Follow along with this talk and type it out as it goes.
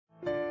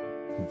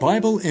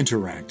Bible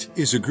Interact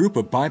is a group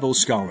of Bible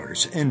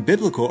scholars and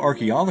biblical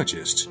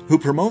archaeologists who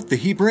promote the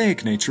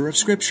Hebraic nature of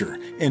Scripture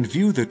and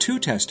view the two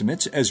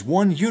Testaments as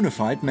one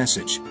unified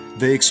message.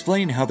 They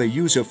explain how they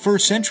use a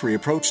first-century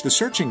approach to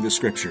searching the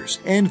Scriptures,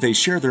 and they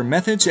share their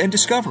methods and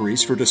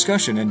discoveries for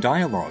discussion and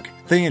dialogue.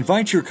 They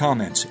invite your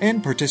comments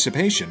and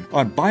participation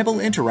on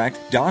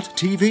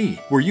BibleInteract.tv,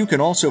 where you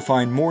can also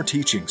find more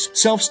teachings,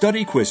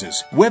 self-study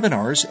quizzes,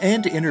 webinars,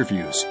 and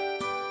interviews.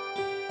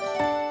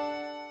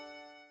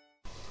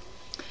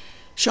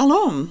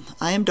 Shalom,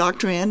 I am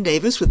Dr. Ann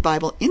Davis with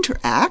Bible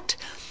Interact,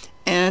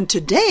 and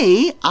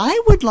today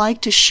I would like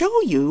to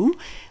show you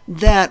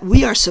that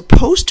we are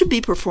supposed to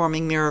be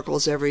performing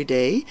miracles every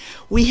day.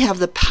 We have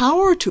the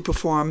power to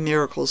perform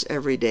miracles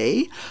every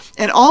day,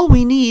 and all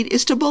we need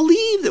is to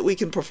believe that we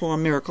can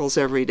perform miracles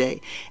every day.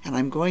 And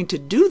I'm going to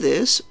do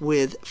this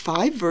with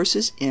 5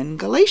 verses in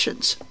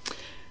Galatians.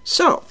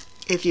 So,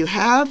 if you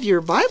have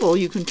your Bible,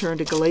 you can turn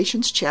to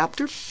Galatians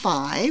chapter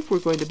 5. We're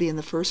going to be in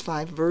the first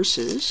 5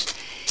 verses.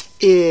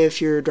 If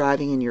you're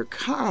driving in your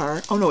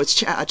car, it's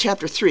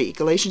chapter 3,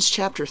 Galatians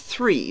chapter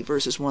 3,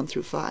 verses 1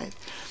 through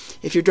 5.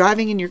 If you're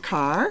driving in your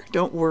car,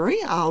 don't worry,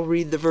 I'll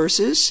read the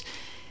verses.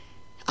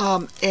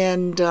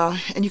 And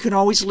you can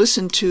always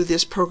listen to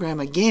this program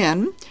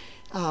again,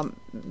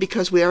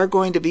 because we are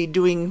going to be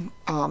doing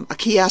a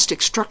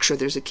chiastic structure.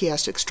 There's a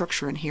chiastic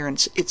structure in here,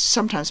 and it's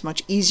sometimes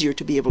much easier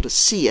to be able to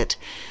see it.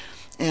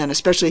 And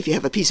especially if you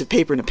have a piece of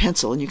paper and a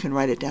pencil and you can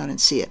write it down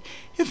and see it.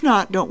 If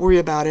not, don't worry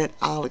about it.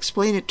 I'll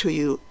explain it to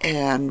you,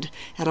 and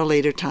at a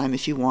later time,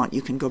 if you want,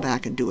 you can go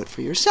back and do it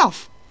for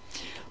yourself.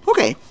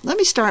 Okay, let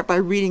me start by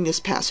reading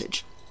this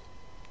passage.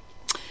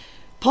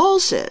 Paul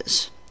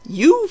says,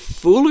 "You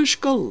foolish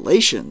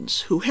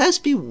Galatians, who has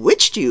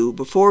bewitched you,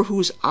 before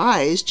whose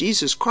eyes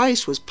Jesus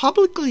Christ was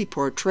publicly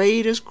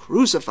portrayed as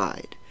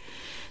crucified?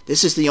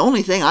 This is the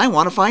only thing I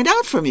want to find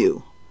out from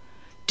you.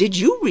 Did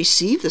you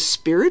receive the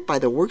Spirit by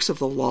the works of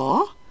the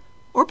law,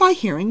 or by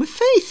hearing with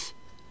faith?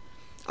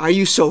 Are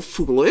you so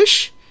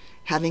foolish?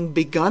 Having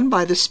begun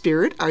by the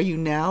Spirit, are you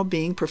now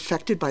being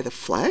perfected by the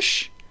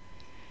flesh?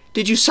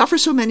 Did you suffer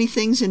so many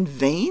things in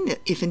vain,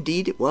 if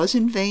indeed it was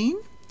in vain?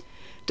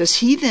 Does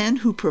he then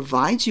who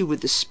provides you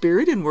with the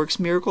Spirit and works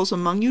miracles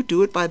among you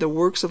do it by the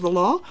works of the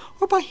law,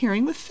 or by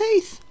hearing with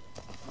faith?"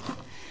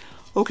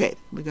 Okay,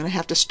 we're going to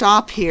have to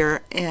stop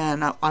here,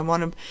 and I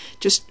want to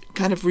just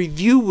kind of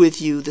review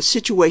with you the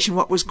situation,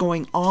 what was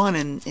going on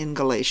in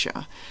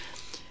Galatia.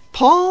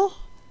 Paul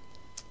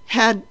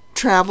had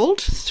traveled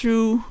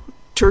through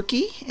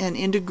Turkey and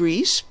into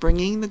Greece,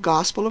 bringing the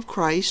gospel of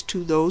Christ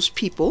to those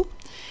people.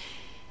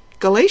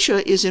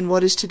 Galatia is in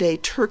what is today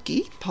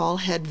Turkey. Paul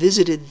had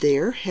visited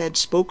there, had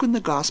spoken the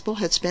gospel,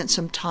 had spent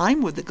some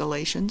time with the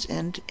Galatians,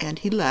 and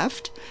he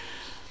left.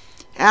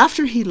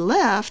 After he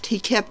left, he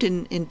kept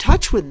in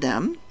touch with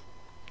them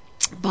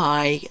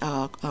by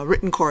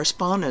written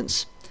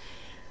correspondence.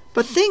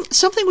 But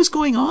something was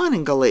going on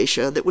in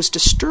Galatia that was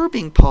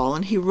disturbing Paul,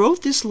 and he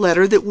wrote this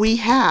letter that we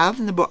have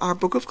in our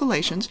book of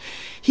Galatians.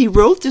 He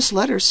wrote this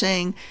letter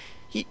saying,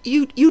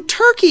 You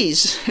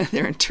turkeys,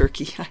 they're in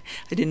Turkey.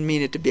 I didn't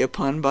mean it to be a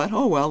pun, but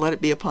oh well, let it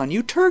be a pun.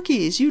 You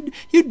turkeys, you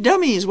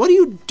dummies, what are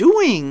you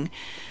doing?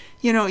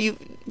 You know,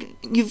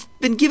 you've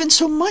been given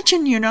so much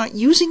and you're not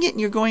using it,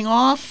 and you're going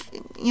off,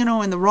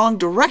 in the wrong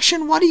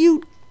direction. What are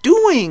you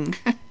doing?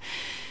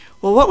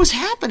 Well, what was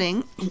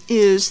happening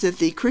is that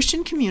the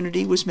Christian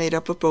community was made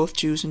up of both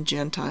Jews and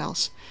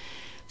Gentiles.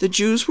 The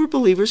Jews were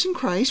believers in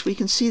Christ. We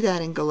can see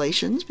that in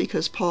Galatians,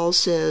 because Paul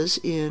says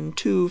in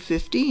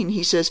 2:15,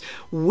 he says,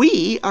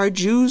 "We are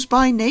Jews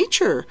by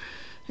nature,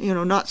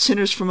 not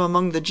sinners from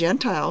among the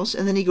Gentiles."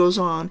 And then he goes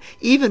on,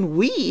 "Even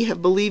we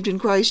have believed in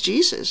Christ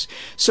Jesus."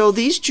 So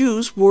these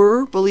Jews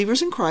were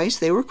believers in Christ.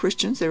 They were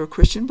Christians. They were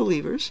Christian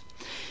believers.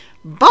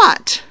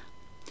 But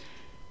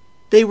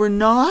they were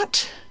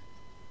not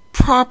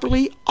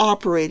properly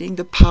operating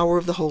the power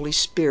of the Holy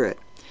Spirit.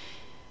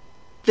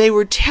 They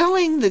were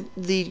telling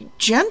the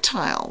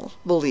Gentile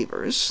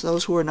believers,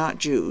 those who are not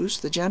Jews,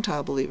 the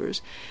Gentile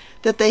believers,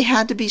 that they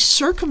had to be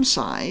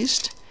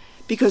circumcised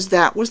because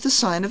that was the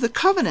sign of the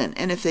covenant.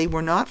 And if they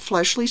were not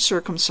fleshly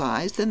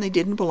circumcised, then they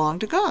didn't belong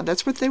to God.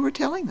 That's what they were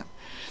telling them.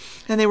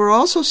 And they were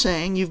also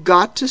saying, you've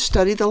got to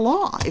study the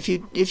law. If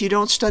you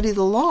don't study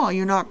the law,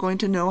 you're not going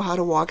to know how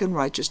to walk in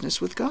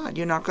righteousness with God.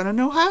 You're not going to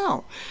know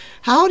how.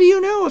 How do you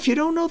know if you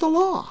don't know the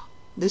law?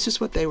 This is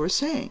what they were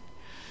saying.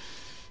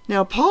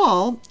 Now,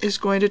 Paul is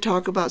going to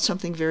talk about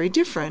something very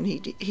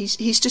different.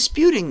 He's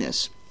disputing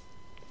this.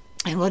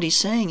 And what he's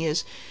saying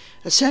is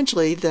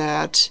essentially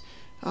that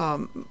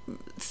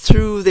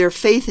through their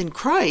faith in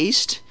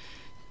Christ,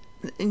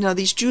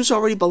 these Jews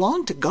already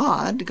belong to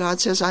God.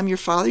 God says, "I'm your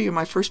father, you're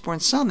my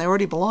firstborn son." They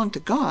already belong to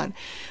God.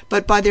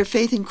 But by their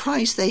faith in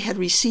Christ, they had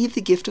received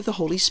the gift of the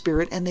Holy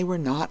Spirit, and they were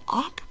not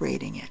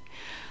operating it.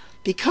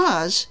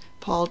 Because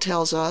Paul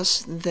tells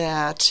us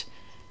that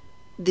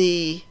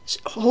the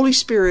Holy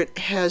Spirit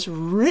has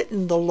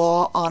written the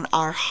law on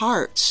our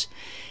hearts.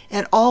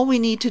 And all we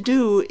need to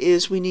do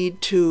is we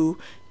need to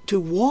to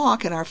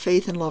walk in our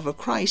faith and love of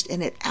Christ,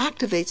 and it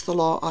activates the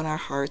law on our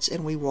hearts,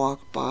 and we walk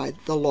by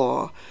the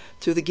law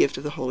through the gift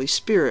of the Holy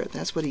Spirit.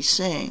 That's what he's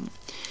saying.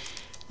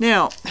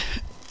 Now,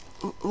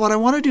 what I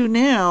want to do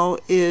now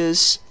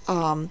is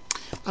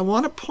I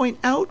want to point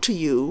out to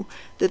you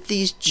that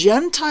these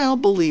Gentile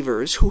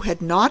believers who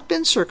had not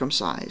been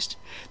circumcised,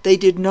 they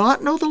did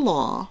not know the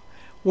law,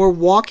 were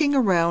walking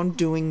around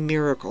doing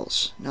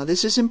miracles. Now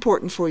this is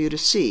important for you to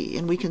see,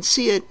 and we can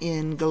see it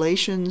in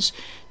Galatians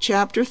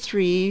chapter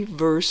 3,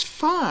 verse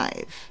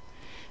 5.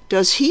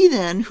 Does he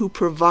then who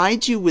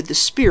provides you with the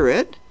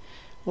Spirit,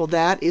 well,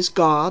 that is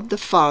God the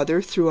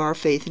Father through our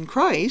faith in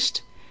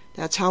Christ,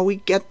 that's how we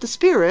get the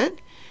Spirit.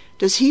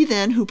 Does he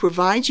then who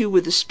provides you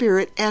with the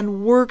Spirit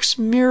and works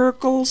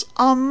miracles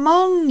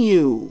among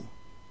you?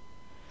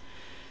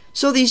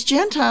 So these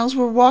Gentiles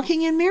were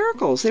walking in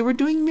miracles. They were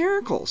doing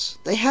miracles.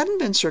 They hadn't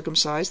been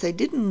circumcised. They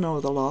didn't know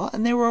the law,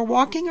 and they were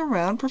walking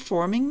around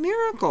performing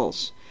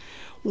miracles.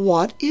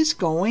 What is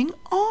going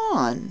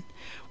on?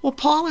 Well,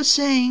 Paul is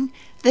saying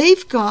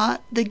they've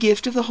got the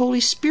gift of the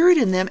Holy Spirit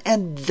in them,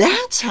 and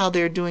that's how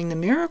they're doing the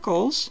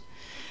miracles.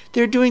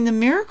 They're doing the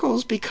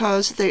miracles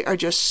because they are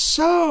just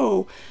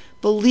so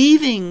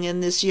believing in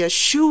this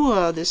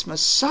Yeshua, this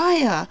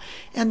Messiah,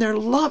 and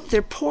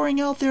they're pouring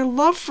out their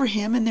love for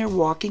him, and they're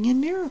walking in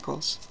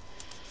miracles.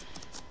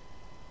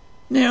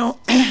 Now,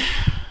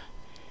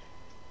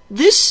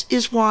 this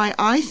is why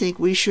I think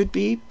we should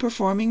be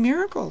performing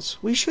miracles.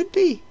 We should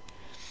be.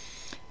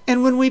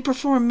 And when we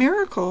perform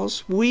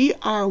miracles, we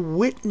are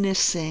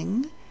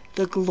witnessing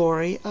the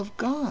glory of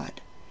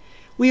God.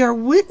 We are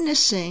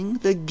witnessing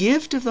the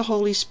gift of the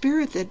Holy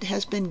Spirit that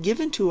has been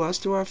given to us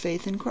through our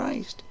faith in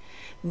Christ.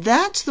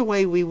 That's the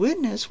way we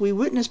witness. We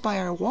witness by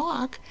our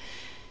walk.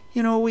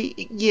 You know,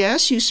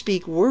 yes, you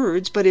speak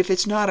words, but if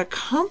it's not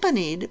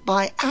accompanied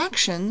by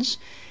actions,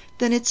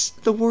 then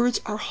the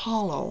words are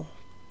hollow.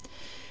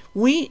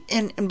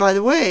 And by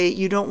the way,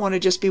 you don't want to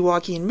just be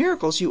walking in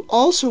miracles. You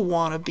also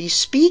want to be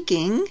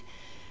speaking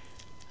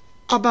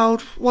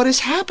about what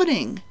is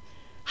happening.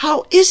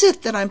 How is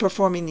it that I'm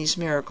performing these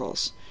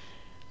miracles?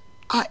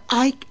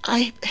 I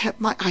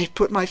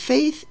put my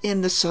faith in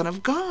the Son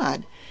of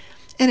God.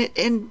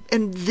 And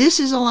this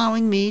is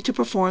allowing me to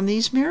perform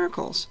these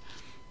miracles.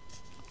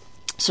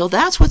 So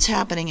that's what's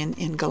happening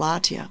in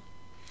Galatia.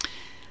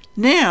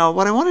 Now,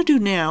 what I want to do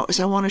now is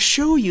I want to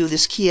show you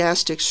this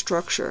chiastic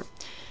structure.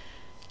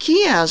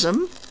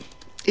 Chiasm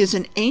is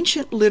an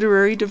ancient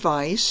literary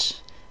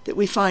device that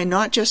we find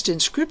not just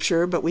in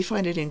Scripture, but we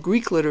find it in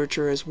Greek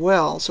literature as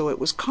well. So it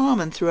was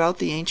common throughout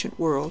the ancient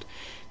world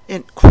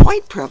and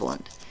quite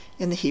prevalent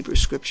in the Hebrew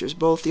Scriptures,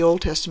 both the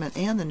Old Testament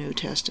and the New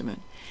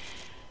Testament.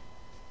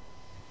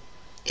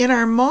 In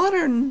our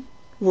modern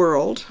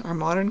world, our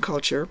modern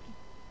culture,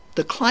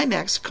 the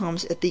climax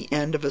comes at the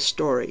end of a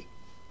story.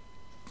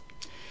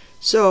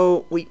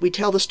 So we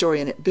tell the story,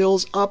 and it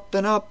builds up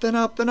and up and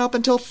up and up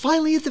until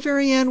finally at the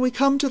very end we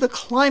come to the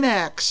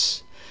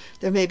climax.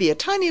 There may be a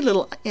tiny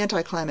little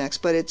anticlimax,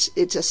 but it's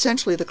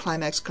essentially the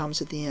climax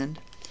comes at the end.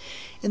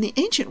 In the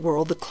ancient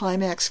world, the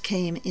climax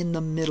came in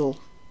the middle.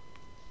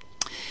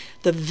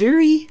 The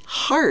very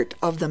heart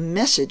of the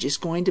message is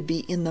going to be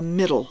in the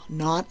middle,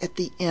 not at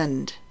the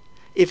end,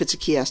 if it's a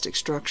chiastic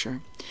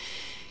structure.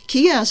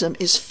 Chiasm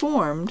is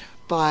formed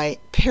by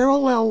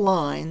parallel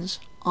lines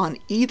on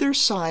either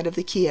side of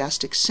the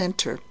chiastic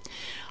center.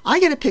 I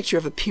get a picture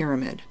of a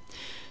pyramid.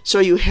 So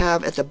you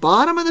have at the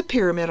bottom of the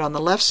pyramid on the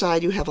left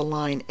side you have a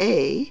line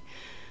A.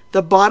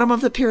 The bottom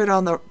of the pyramid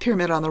on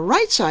the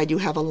right side you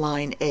have a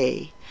line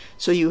A.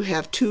 So you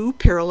have two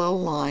parallel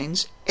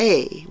lines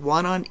A,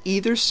 one on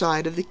either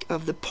side of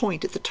the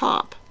point at the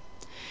top.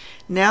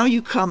 Now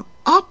you come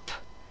up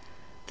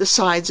the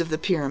sides of the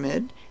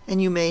pyramid,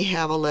 and you may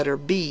have a letter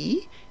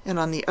B, and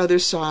on the other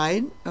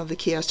side of the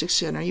chiastic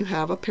center you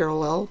have a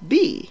parallel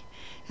B.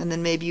 And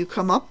then maybe you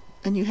come up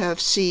and you have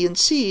C and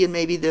C, and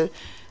maybe the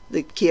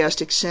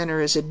chiastic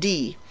center is a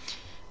D.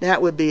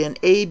 That would be an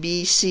A,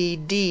 B, C,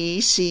 D,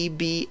 C,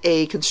 B,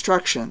 A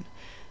construction.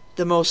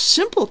 The most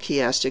simple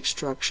chiastic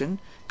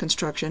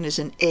construction is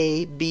an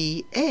A,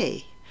 B,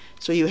 A.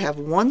 So you have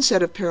one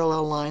set of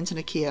parallel lines in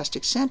a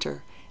chiastic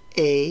center,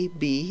 A,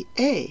 B,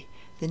 A.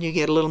 Then you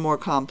get a little more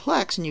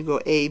complex and you go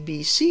A,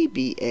 B, C,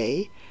 B,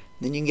 A.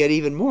 Then you can get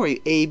even more,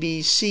 A,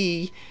 B,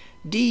 C,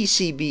 D,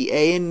 C, B,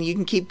 A, and you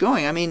can keep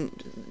going. I mean,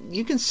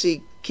 you can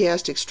see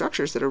chiastic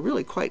structures that are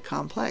really quite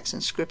complex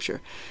in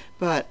Scripture.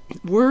 But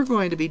we're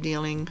going to be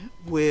dealing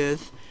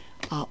with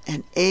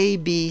an A,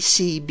 B,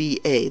 C,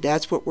 B, A.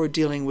 That's what we're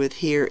dealing with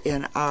here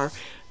in our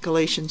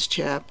Galatians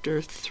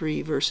chapter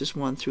 3, verses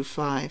 1 through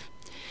 5.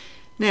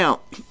 Now,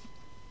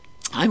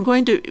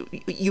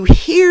 you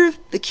hear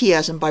the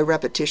chiasm by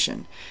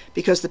repetition,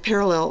 because the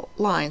parallel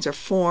lines are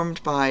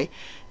formed by,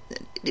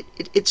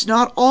 it's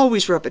not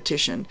always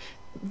repetition.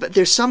 but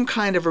there's some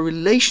kind of a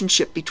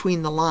relationship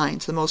between the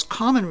lines. The most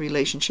common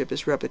relationship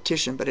is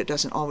repetition, but it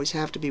doesn't always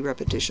have to be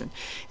repetition.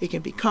 It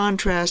can be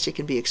contrast, it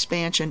can be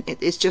expansion.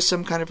 It's just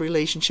some kind of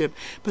relationship,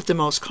 but the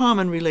most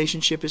common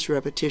relationship is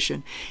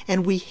repetition.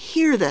 And we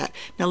hear that.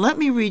 Now let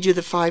me read you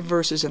the 5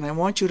 verses, and I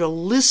want you to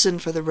listen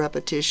for the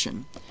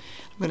repetition.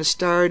 I'm going to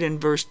start in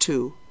verse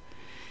 2.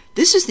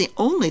 This is the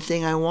only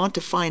thing I want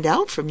to find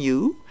out from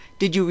you.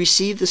 Did you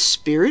receive the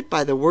Spirit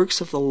by the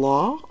works of the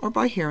law or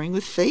by hearing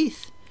with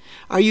faith?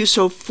 Are you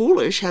so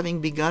foolish,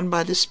 having begun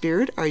by the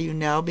Spirit, are you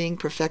now being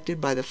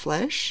perfected by the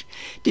flesh?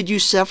 Did you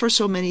suffer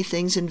so many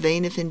things in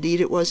vain, if indeed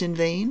it was in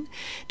vain?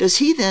 Does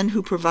he then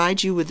who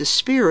provides you with the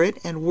Spirit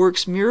and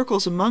works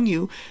miracles among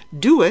you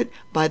do it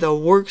by the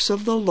works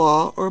of the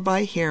law or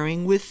by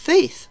hearing with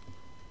faith?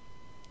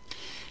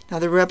 Now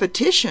the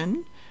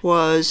repetition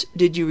was,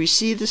 did you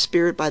receive the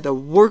Spirit by the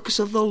works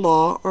of the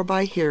law or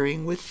by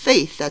hearing with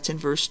faith? That's in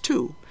verse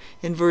 2.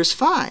 In verse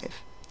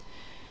 5,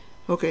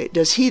 okay,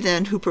 does he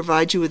then who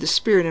provides you with the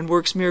Spirit and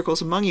works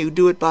miracles among you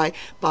do it by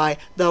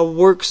the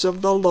works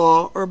of the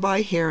law or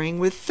by hearing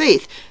with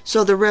faith?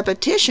 So the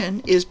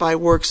repetition is by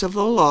works of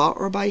the law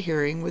or by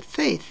hearing with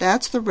faith.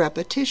 That's the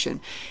repetition.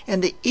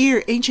 And the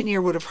ancient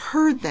ear would have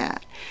heard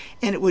that,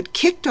 and it would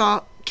kick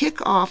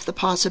off the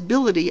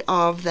possibility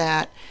of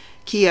that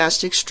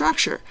chiastic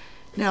structure.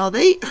 Now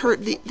they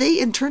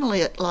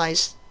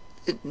internalize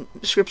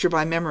Scripture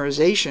by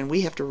memorization.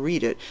 We have to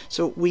read it.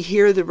 So we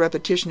hear the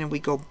repetition and we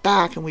go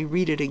back and we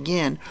read it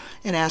again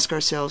and ask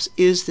ourselves,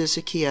 is this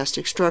a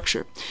chiastic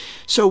structure?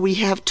 So we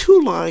have 2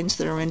 lines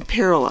that are in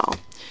parallel.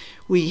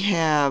 We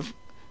have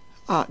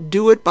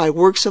do it by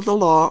works of the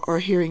law or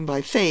hearing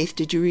by faith.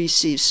 Did you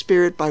receive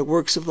Spirit by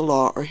works of the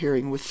law or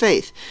hearing with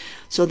faith?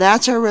 So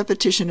that's our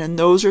repetition, and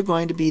those are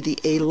going to be the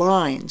A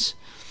lines.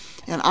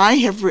 And I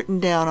have written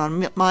down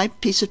on my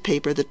piece of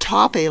paper the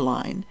top A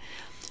line,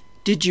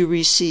 did you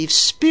receive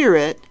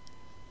Spirit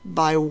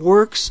by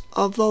works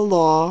of the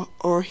law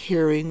or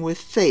hearing with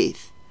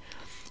faith?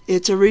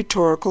 It's a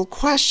rhetorical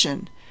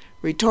question.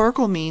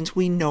 Rhetorical means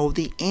we know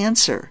the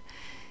answer.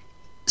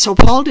 So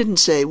Paul didn't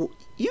say,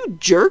 you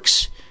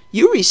jerks,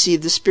 you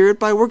received the Spirit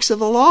by works of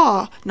the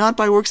law, not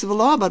by works of the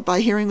law, but by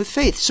hearing with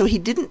faith. So he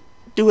didn't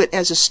do it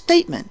as a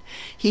statement.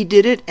 He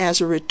did it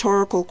as a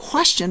rhetorical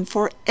question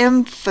for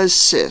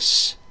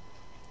emphasis.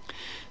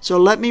 So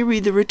let me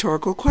read the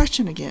rhetorical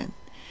question again.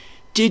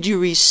 Did you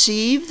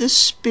receive the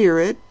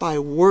Spirit by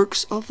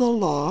works of the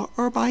law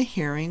or by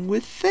hearing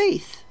with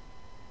faith?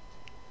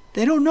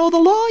 They don't know the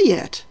law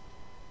yet.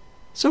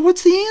 So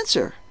what's the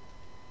answer?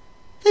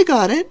 They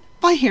got it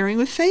by hearing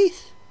with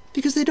faith,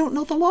 because they don't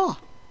know the law.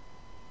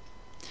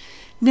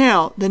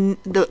 Now,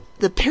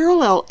 the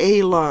parallel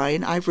A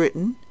line I've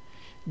written,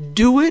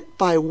 do it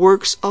by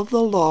works of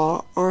the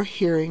law or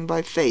hearing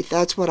by faith.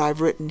 That's what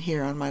I've written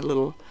here on my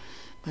little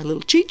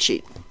cheat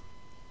sheet.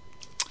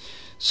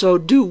 So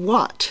do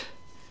what?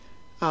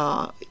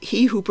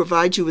 He who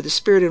provides you with the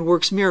Spirit and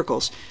works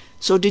miracles.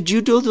 So did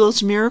you do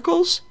those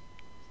miracles?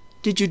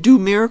 Did you do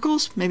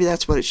miracles? Maybe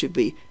that's what it should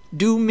be.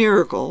 Do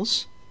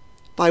miracles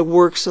by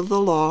works of the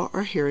law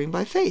or hearing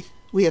by faith.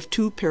 We have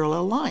 2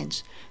 parallel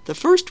lines. The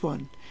first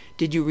one,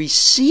 did you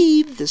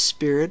receive the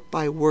Spirit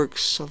by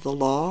works of the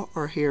law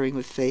or hearing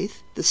with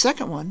faith? The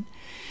second one,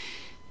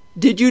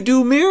 did you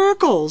do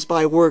miracles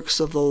by works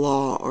of the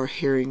law or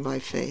hearing by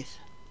faith?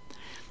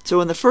 So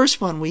in the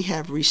first one we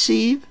have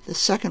receive. The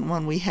second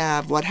one we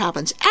have what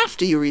happens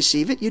after you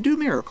receive it. You do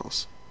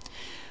miracles.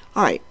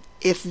 All right.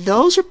 If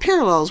those are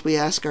parallels, we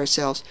ask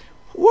ourselves,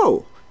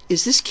 whoa,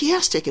 is this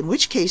chiastic? In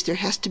which case there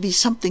has to be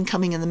something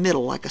coming in the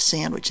middle, like a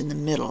sandwich in the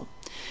middle.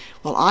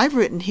 Well, I've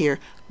written here,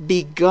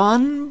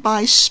 begun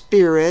by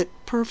Spirit,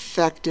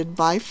 perfected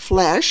by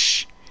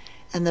flesh.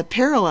 And the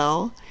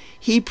parallel,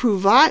 he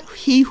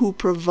who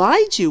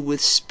provides you with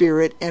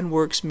Spirit and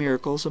works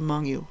miracles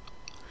among you.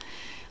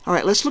 All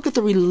right, let's look at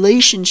the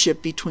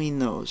relationship between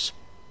those.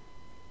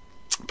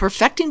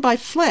 Perfecting by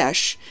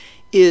flesh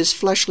is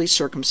fleshly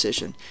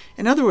circumcision.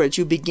 In other words,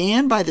 you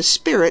began by the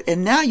Spirit,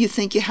 and now you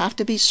think you have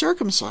to be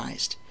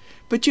circumcised.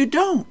 But you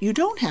don't. You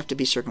don't have to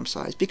be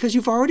circumcised because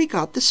you've already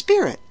got the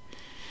Spirit.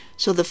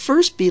 So the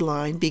first B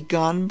line,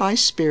 begun by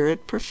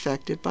Spirit,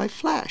 perfected by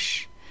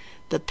flesh.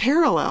 The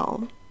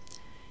parallel,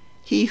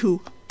 he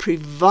who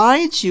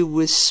provides you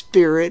with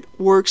Spirit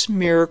works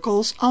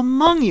miracles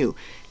among you.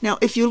 Now,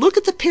 if you look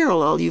at the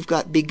parallel, you've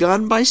got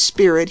begun by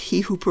Spirit,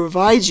 he who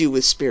provides you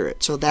with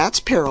Spirit. So that's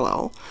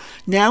parallel.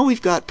 Now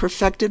we've got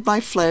perfected by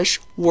flesh,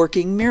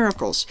 working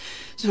miracles.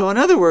 So in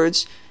other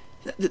words,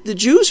 the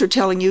Jews are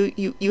telling you,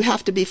 you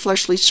have to be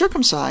fleshly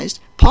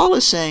circumcised. Paul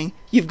is saying,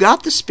 you've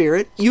got the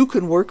Spirit, you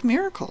can work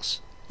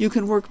miracles. You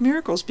can work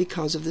miracles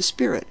because of the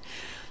Spirit.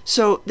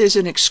 So there's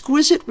an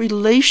exquisite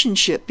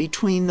relationship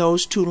between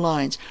those 2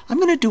 lines. I'm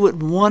going to do it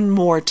one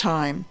more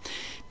time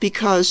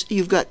because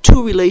you've got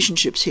 2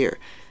 relationships here.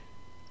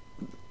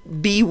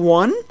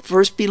 B1,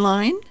 first B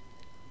line,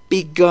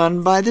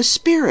 begun by the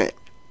Spirit.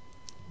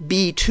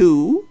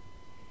 B2,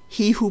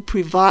 he who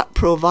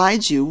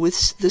provides you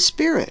with the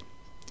Spirit.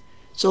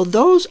 So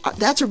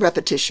that's a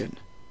repetition.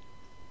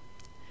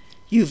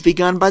 You've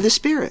begun by the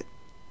Spirit.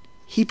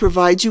 He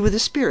provides you with the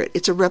Spirit.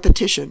 It's a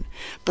repetition.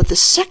 But the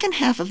second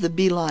half of the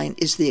B line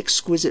is the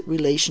exquisite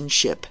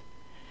relationship.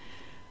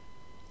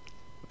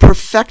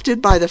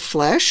 Perfected by the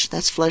flesh,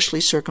 that's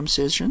fleshly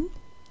circumcision,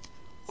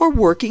 or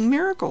working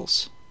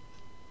miracles.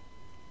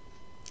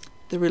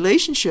 The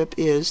relationship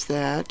is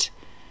that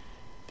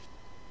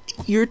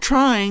you're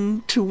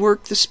trying to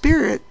work the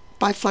Spirit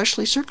by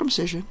fleshly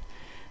circumcision,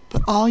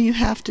 but all you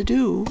have to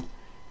do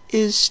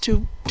is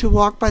to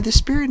walk by the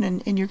Spirit,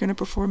 and you're going to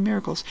perform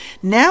miracles.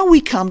 Now we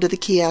come to the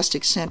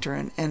chiastic center,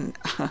 and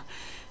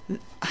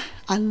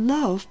I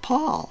love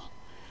Paul.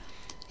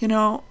 You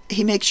know,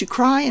 he makes you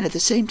cry, and at the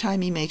same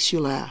time he makes you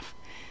laugh.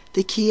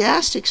 The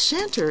chiastic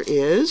center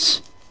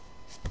is,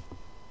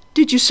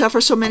 did you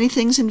suffer so many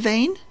things in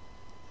vain?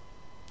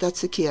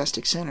 That's the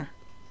chiastic center.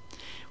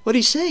 What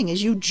he's saying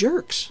is, you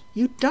jerks,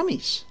 you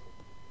dummies.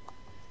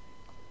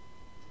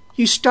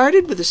 You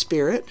started with the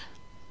Spirit.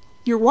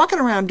 You're walking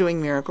around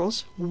doing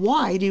miracles.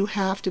 Why do you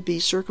have to be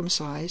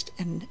circumcised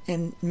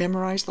and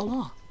memorize the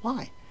law?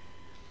 Why?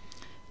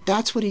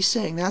 That's what he's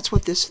saying. That's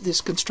what this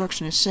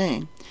construction is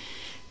saying.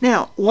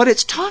 Now, what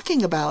it's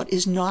talking about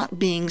is not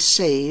being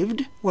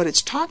saved. What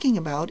it's talking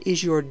about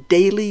is your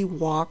daily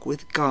walk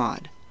with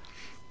God.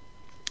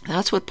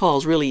 That's what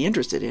Paul's really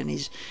interested in.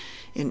 He's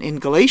in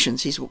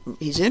Galatians,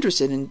 he's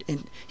interested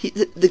in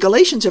the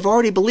Galatians have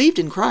already believed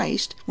in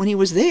Christ. When he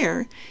was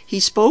there, he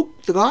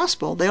spoke the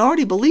gospel. They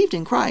already believed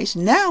in Christ.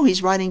 Now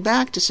he's writing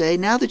back to say,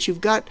 now that you've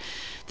got,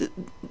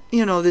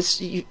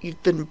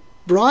 you've been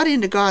brought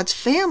into God's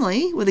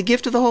family with the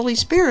gift of the Holy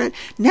Spirit,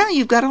 now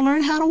you've got to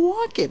learn how to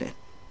walk in it.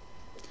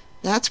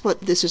 That's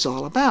what this is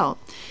all about.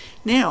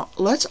 Now,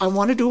 I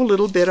want to do a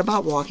little bit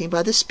about walking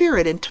by the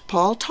Spirit, and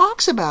Paul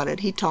talks about it.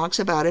 He talks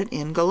about it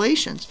in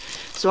Galatians.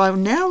 So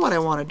now what I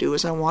want to do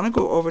is I want to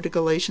go over to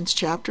Galatians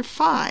chapter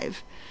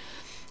 5,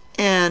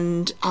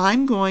 and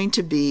I'm going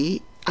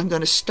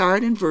to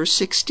start in verse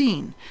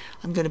 16.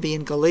 I'm going to be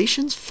in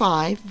Galatians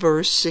 5,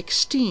 verse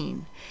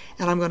 16,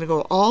 and I'm going to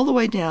go all the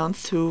way down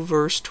through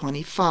verse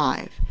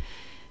 25.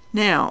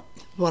 Now,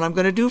 what I'm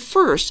going to do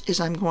first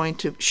is I'm going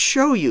to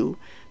show you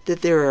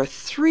that there are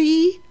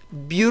three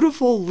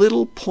beautiful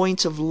little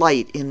points of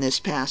light in this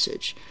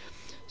passage.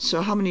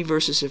 So how many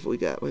verses have we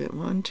got? We got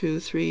 1, 2,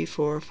 3,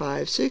 4,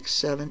 5, 6,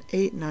 7,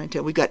 8, 9,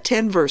 10. We've got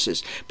 10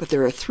 verses, but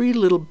there are three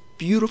little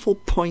beautiful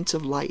points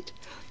of light.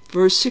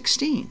 Verse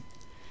 16.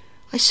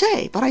 I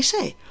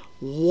say,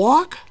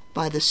 walk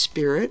by the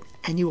Spirit,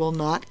 and you will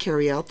not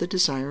carry out the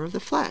desire of the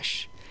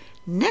flesh.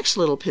 Next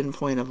little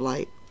pinpoint of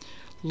light.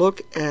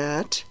 Look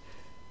at,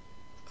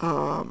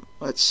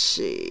 let's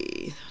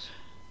see.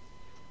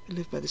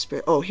 Live by the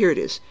Spirit. Oh, here it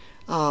is.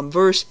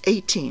 Verse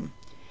 18.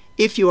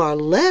 If you are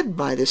led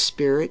by the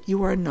Spirit,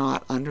 you are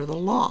not under the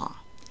law.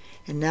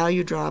 And now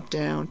you drop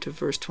down to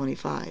verse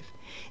 25.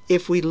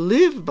 If we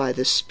live by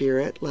the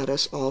Spirit, let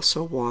us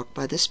also walk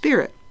by the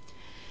Spirit.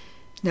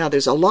 Now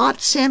there's a lot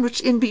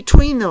sandwiched in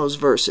between those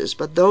verses,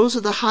 but those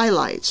are the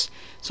highlights.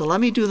 So let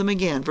me do them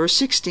again. Verse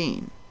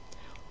 16.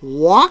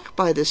 Walk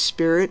by the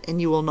Spirit, and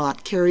you will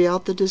not carry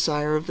out the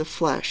desire of the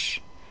flesh.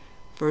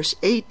 Verse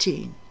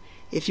 18.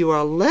 If you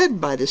are led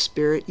by the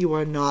Spirit, you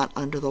are not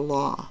under the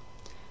law.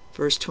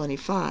 Verse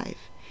 25.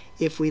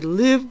 If we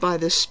live by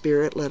the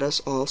Spirit, let us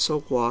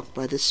also walk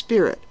by the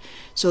Spirit.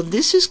 So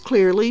this is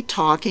clearly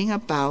talking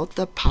about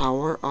the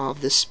power of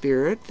the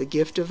Spirit, the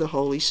gift of the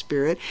Holy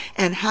Spirit,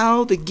 and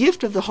how the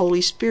gift of the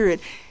Holy Spirit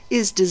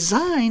is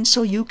designed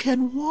so you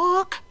can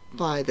walk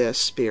by the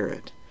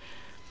Spirit.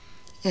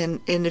 And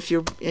if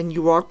you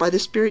walk by the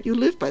Spirit, you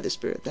live by the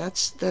Spirit.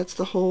 That's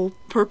the whole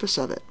purpose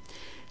of it.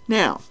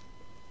 Now,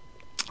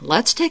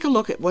 let's take a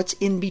look at what's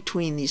in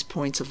between these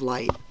points of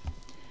light.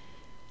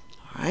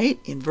 All right,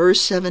 in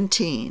verse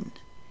 17,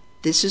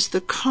 this is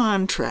the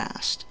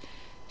contrast.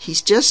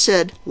 He's just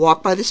said,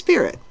 walk by the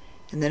Spirit.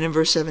 And then in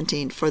verse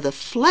 17, for the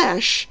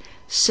flesh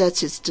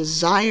sets its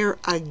desire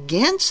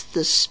against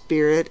the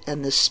Spirit,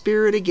 and the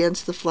Spirit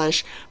against the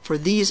flesh, for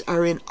these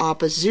are in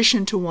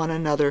opposition to one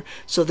another,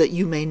 so that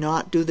you may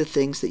not do the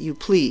things that you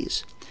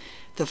please.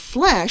 The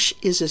flesh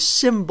is a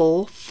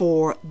symbol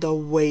for the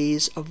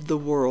ways of the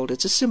world.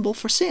 It's a symbol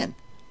for sin.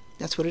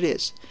 That's what it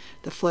is.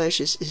 The flesh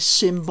is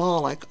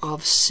symbolic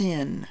of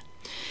sin.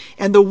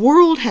 And the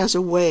world has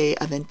a way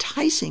of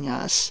enticing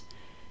us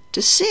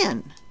to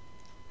sin.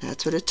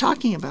 That's what it's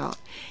talking about.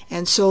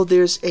 And so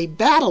there's a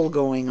battle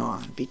going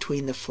on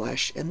between the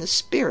flesh and the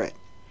Spirit.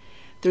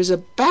 There's a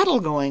battle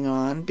going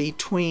on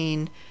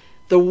between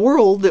the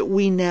world that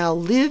we now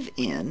live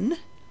in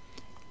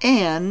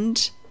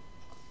and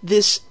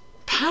this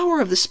power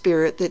of the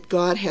Spirit that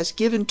God has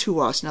given to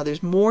us. Now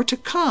there's more to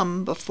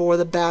come before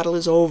the battle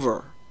is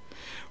over.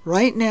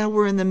 Right now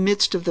we're in the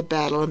midst of the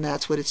battle, and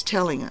that's what it's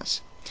telling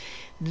us.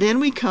 Then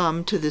we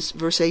come to this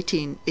verse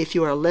 18. If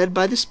you are led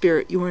by the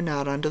Spirit, you are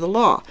not under the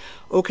law.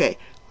 Okay,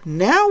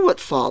 now what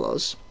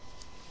follows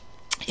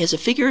is a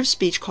figure of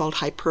speech called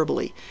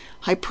hyperbole.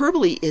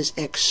 Hyperbole is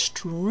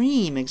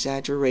extreme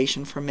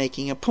exaggeration for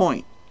making a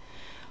point.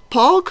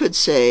 Paul could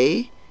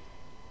say,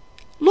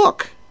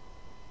 look,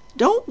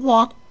 don't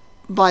walk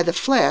by the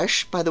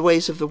flesh, by the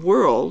ways of the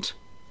world,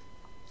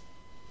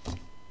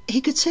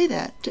 he could say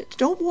that.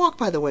 Don't walk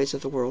by the ways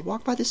of the world,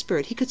 walk by the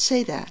Spirit. He could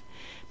say that.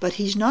 But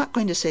he's not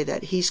going to say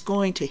that. He's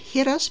going to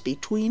hit us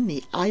between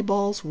the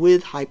eyeballs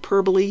with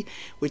hyperbole,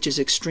 which is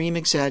extreme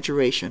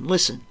exaggeration.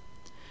 Listen.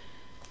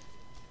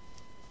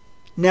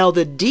 Now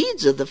the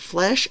deeds of the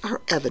flesh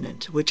are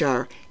evident, which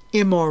are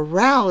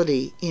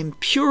immorality,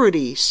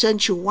 impurity,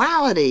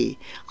 sensuality,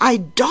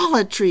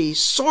 idolatry,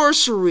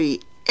 sorcery,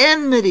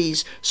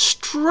 enmities,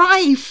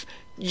 strife,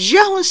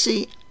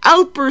 jealousy,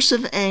 outbursts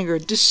of anger,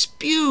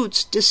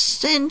 disputes,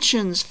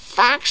 dissensions,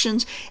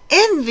 factions,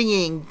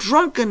 envying,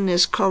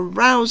 drunkenness,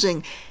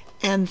 carousing,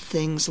 and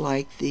things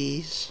like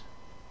these.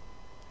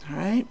 All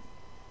right?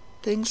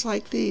 Things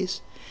like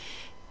these.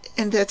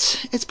 And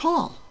it's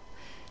Paul.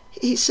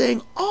 He's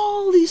saying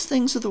all these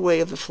things are the way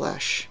of the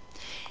flesh.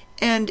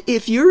 And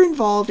if you're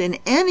involved in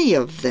any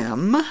of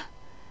them,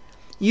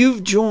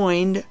 you've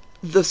joined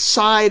the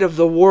side of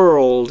the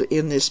world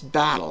in this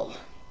battle.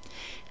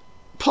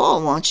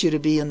 Paul wants you to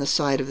be on the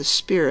side of the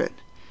Spirit.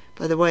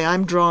 By the way,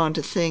 I'm drawn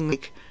to things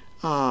like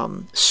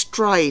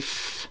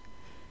strife,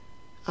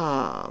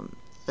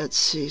 let's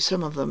see,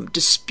 some of them,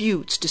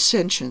 disputes,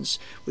 dissensions,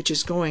 which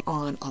is going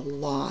on a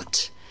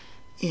lot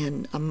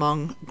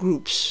among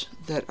groups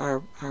that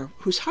are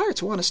whose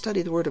hearts want to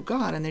study the Word of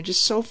God, and they're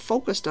just so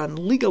focused on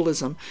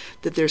legalism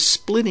that they're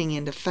splitting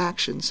into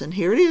factions. And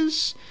here it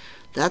is.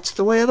 That's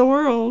the way of the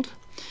world.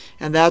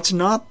 And that's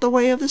not the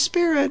way of the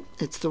Spirit.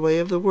 It's the way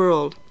of the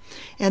world.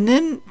 And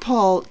then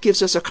Paul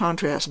gives us a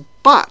contrast.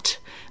 But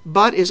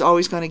is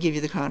always going to give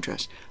you the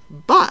contrast.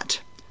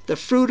 But the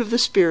fruit of the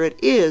Spirit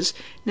is,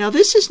 now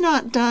this is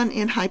not done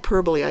in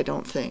hyperbole, I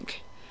don't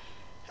think.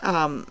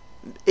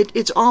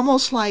 It's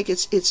almost like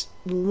it's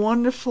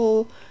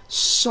wonderful,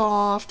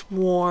 soft,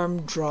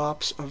 warm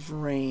drops of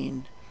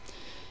rain.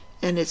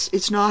 And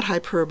it's not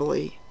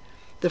hyperbole.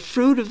 The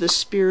fruit of the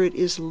Spirit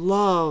is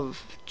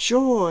love,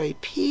 joy,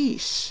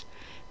 peace,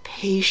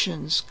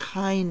 patience,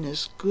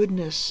 kindness,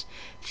 goodness,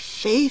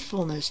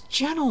 faithfulness,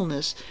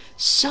 gentleness,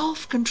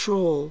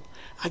 self-control.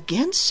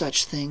 Against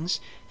such things,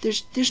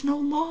 there's no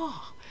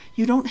law.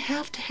 You don't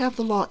have to have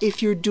the law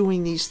if you're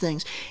doing these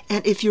things.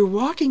 And if you're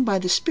walking by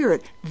the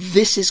Spirit,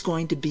 this is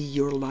going to be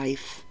your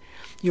life.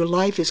 Your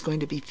life is going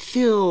to be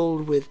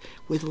filled with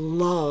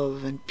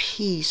love and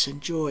peace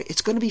and joy.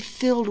 It's going to be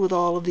filled with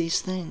all of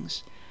these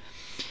things.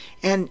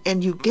 And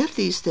you get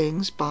these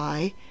things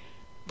by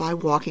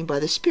walking by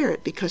the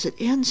Spirit, because it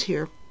ends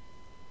here.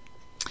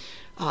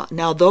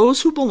 Now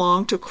those who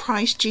belong to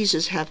Christ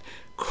Jesus have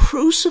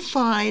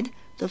crucified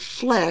the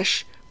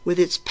flesh with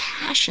its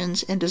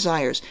passions and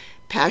desires.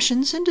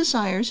 Passions and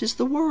desires is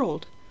the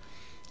world.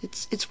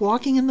 It's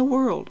walking in the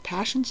world.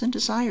 Passions and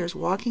desires,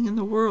 walking in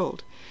the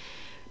world.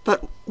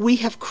 But we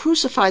have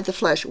crucified the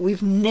flesh.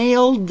 We've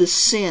nailed the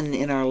sin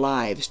in our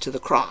lives to the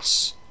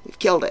cross. We've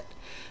killed it,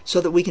 so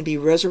that we can be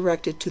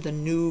resurrected to the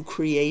new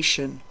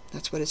creation.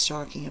 That's what it's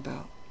talking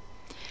about.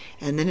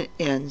 And then it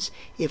ends,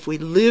 if we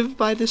live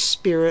by the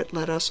Spirit,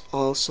 let us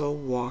also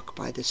walk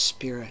by the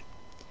Spirit.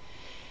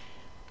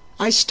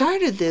 I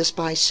started this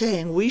by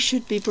saying we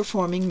should be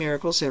performing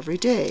miracles every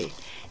day.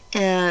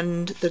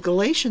 And the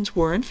Galatians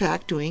were, in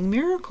fact, doing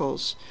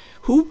miracles.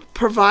 Who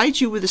provides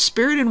you with the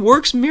Spirit and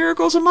works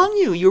miracles among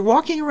you? You're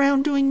walking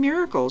around doing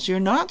miracles. You're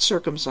not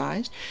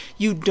circumcised.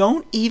 You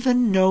don't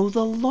even know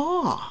the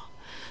law.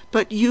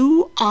 But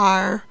you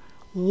are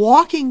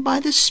walking by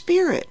the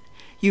Spirit.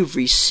 You've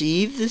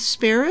received the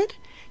Spirit.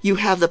 You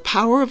have the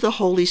power of the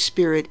Holy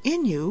Spirit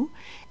in you.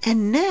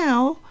 And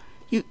now,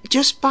 you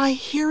just by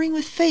hearing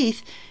with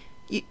faith,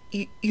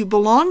 you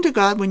belong to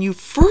God when you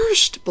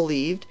first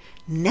believed.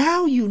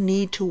 Now you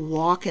need to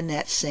walk in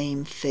that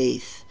same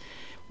faith.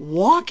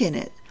 Walk in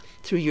it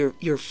through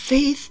your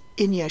faith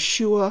in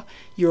Yeshua,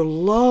 your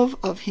love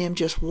of Him.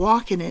 Just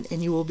walk in it,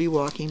 and you will be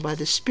walking by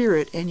the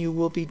Spirit, and you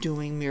will be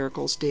doing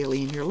miracles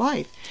daily in your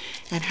life.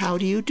 And how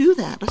do you do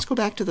that? Let's go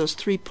back to those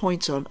 3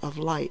 points of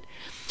light.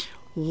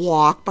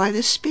 Walk by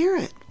the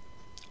Spirit.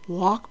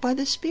 Walk by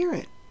the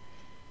Spirit.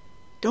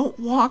 Don't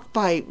walk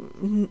by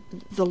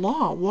the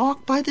law.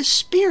 Walk by the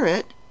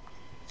Spirit,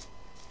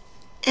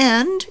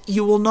 and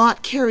you will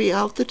not carry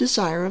out the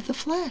desire of the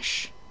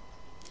flesh.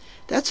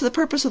 That's the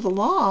purpose of the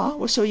law,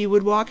 was so you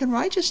would walk in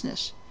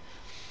righteousness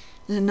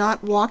and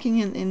not walking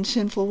in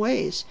sinful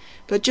ways.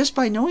 But just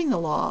by knowing the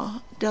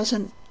law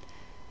doesn't...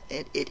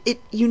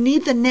 You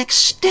need the next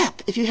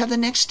step. If you have the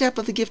next step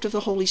of the gift of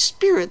the Holy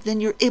Spirit,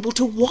 then you're able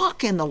to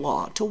walk in the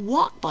law, to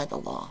walk by the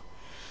law.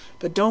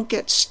 But don't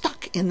get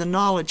stuck in the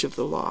knowledge of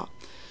the law.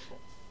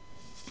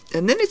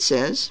 And then it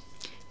says,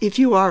 if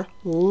you are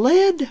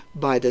led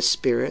by the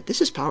Spirit,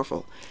 this is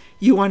powerful,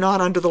 you are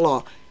not under the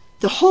law.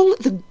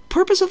 The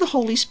purpose of the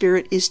Holy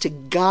Spirit is to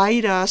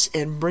guide us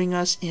and bring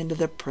us into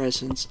the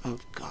presence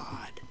of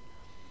God.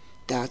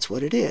 That's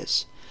what it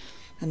is.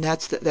 And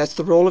that's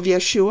the role of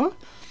Yeshua,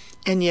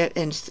 and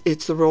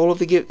it's the role of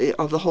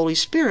the Holy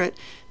Spirit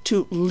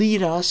to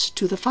lead us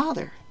to the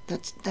Father.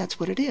 That's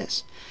what it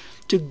is.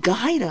 to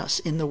guide us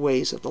in the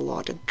ways of the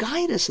law, to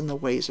guide us in the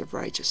ways of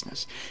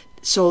righteousness,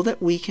 so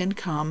that we can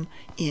come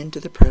into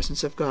the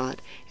presence of God.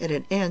 And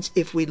it ends,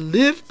 if we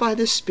live by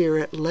the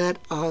Spirit, let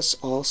us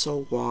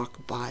also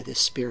walk by the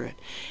Spirit.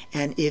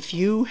 And if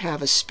you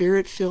have a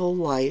Spirit-filled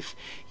life,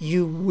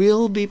 you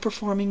will be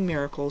performing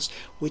miracles,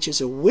 which is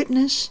a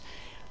witness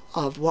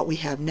of what we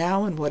have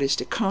now and what is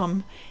to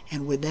come.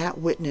 And with that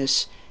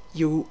witness,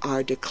 you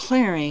are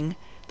declaring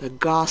the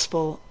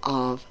gospel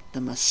of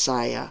the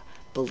Messiah,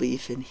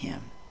 belief in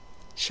him.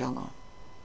 Shalom.